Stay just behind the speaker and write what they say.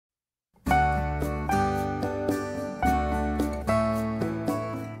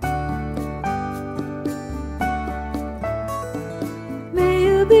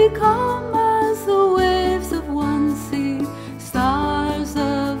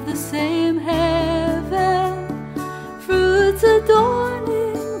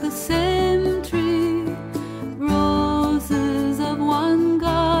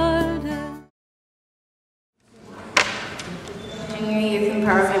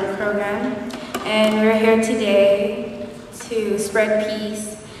here today to spread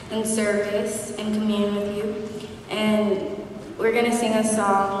peace and service and commune with you. And we're going to sing a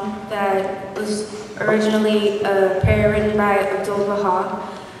song that was originally a prayer written by Abdul-Baha.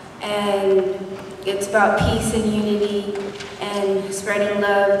 And it's about peace and unity and spreading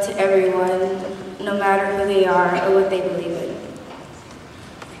love to everyone, no matter who they are or what they believe in.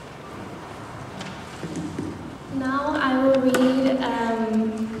 Now I will read a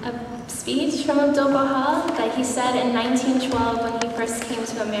speech from Abdul-Baha that he said in 1912 when he first came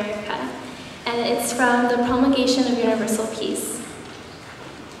to America. And it's from the Promulgation of Universal Peace.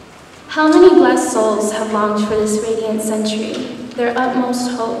 How many blessed souls have longed for this radiant century, their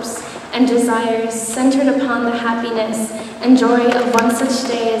utmost hopes and desires centered upon the happiness and joy of one such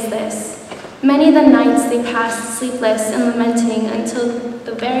day as this. Many the nights they passed sleepless and lamenting until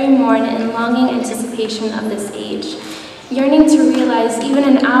the very morn in longing anticipation of this age, yearning to realize even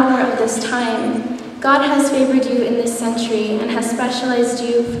an hour of this time. God has favored you in this century and has specialized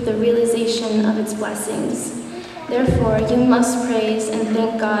you for the realization of its blessings. Therefore, you must praise and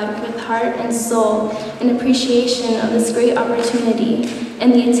thank God with heart and soul in appreciation of this great opportunity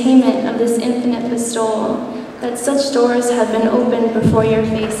and the attainment of this infinite bestowal, that such doors have been opened before your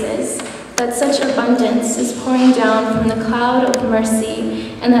faces, that such abundance is pouring down from the cloud of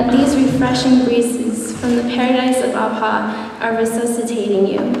mercy, and that these refreshing breezes from the paradise of Abha are resuscitating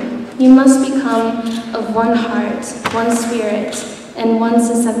you. You must become of one heart, one spirit, and one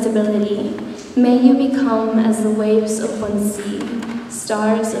susceptibility. May you become as the waves of one sea,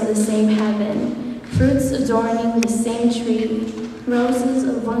 stars of the same heaven, fruits adorning the same tree, roses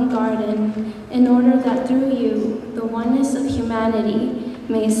of one garden, in order that through you, the oneness of humanity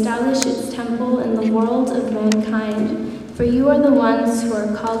may establish its temple in the world of mankind, for you are the ones who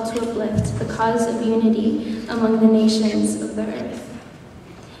are called to uplift the cause of unity among the nations of the earth.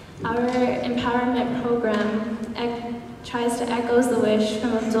 Our empowerment program tries to echo the wish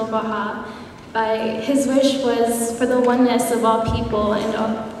from Abdul-Baha. His wish was for the oneness of all people and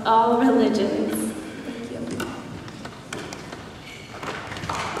of all religions.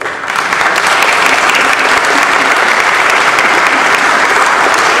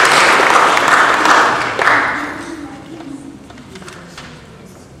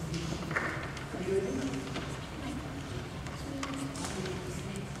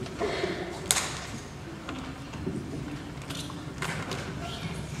 Thank you.